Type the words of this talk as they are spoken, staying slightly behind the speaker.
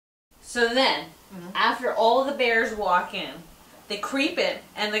So then, after all the bears walk in, they creep in,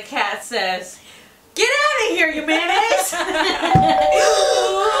 and the cat says, "Get out of here, you mayonnaise!"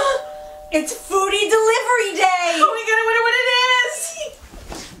 It's Foodie delivery day! Oh my god, I wonder what it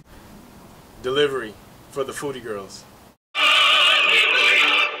is! Delivery for the Foodie girls.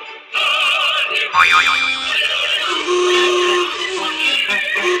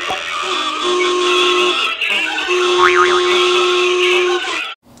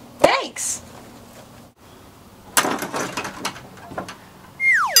 Thanks!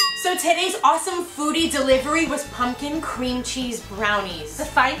 So today's awesome Foodie delivery was pumpkin cream cheese brownies. The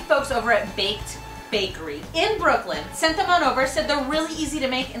fine folks over at Baked Bakery in Brooklyn sent them on over, said they're really easy to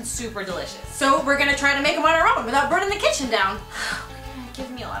make and super delicious. So we're gonna try to make them on our own without burning the kitchen down. It gives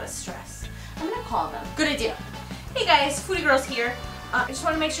me a lot of stress. I'm gonna call them. Good idea. Hey guys, Foodie Girls here. I just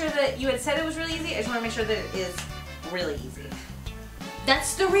want to make sure that you had said it was really easy. I just want to make sure that it is really easy.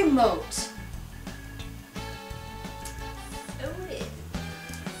 That's the remote.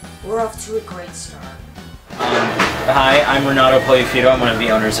 We're off to a great start. Hi, I'm Renato Polifido. I'm one of the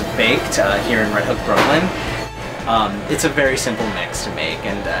owners of Baked here in Red Hook, Brooklyn. It's a very simple mix to make,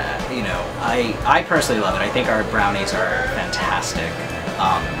 and you know, I personally love it. I think our brownies are fantastic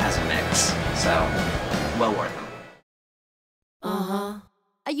as a mix, so well worth them.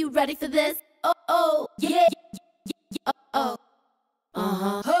 Are you ready for this? Oh, oh, yeah, yeah, oh,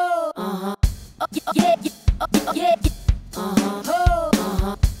 oh, oh, yeah, yeah, yeah, oh,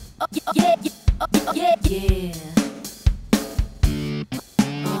 yeah, yeah, yeah.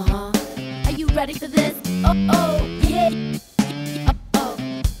 Are you ready for this? Oh, oh, yeah, oh,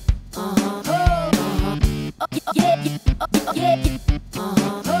 oh, yeah,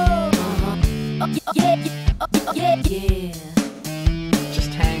 yeah, yeah, yeah.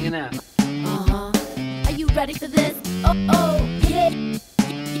 Just hanging out. Are you ready for this? Oh, oh, yeah,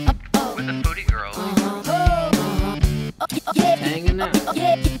 oh, With the Foodie girls. yeah, Hanging out.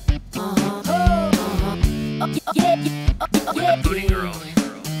 yeah, With the Foodie girls.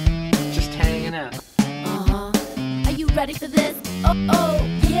 Just hanging out. Are you ready for this? Oh, oh,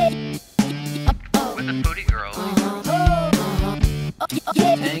 yeah, oh, With the Foodie girls.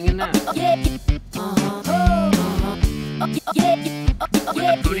 yeah, Hanging out. yeah, With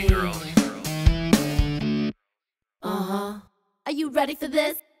the Foodie girls. Are you ready for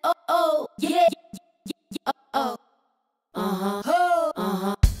this? Oh, oh, yeah, oh,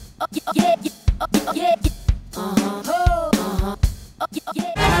 yeah,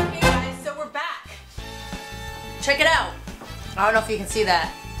 Hey guys, so we're back. Check it out. I don't know if you can see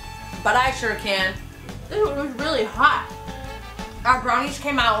that, but I sure can. It was really hot. Our brownies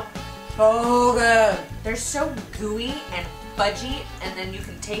came out so good. They're so gooey and fudgy, and then you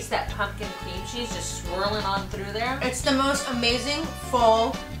can taste that pumpkin cream cheese just swirling on through there. It's the most amazing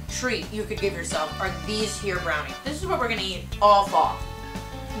fall treat you could give yourself are these here brownies. This is what we're gonna eat. All fall.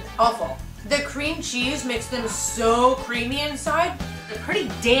 All fall. The cream cheese makes them so creamy inside. They're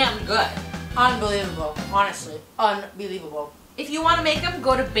pretty damn good. Unbelievable. Honestly, unbelievable. If you want to make them,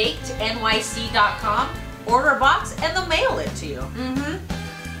 go to bakednyc.com, order a box, and they'll mail it to you.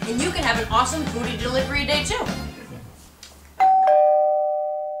 And you can have an awesome Foodie delivery day too.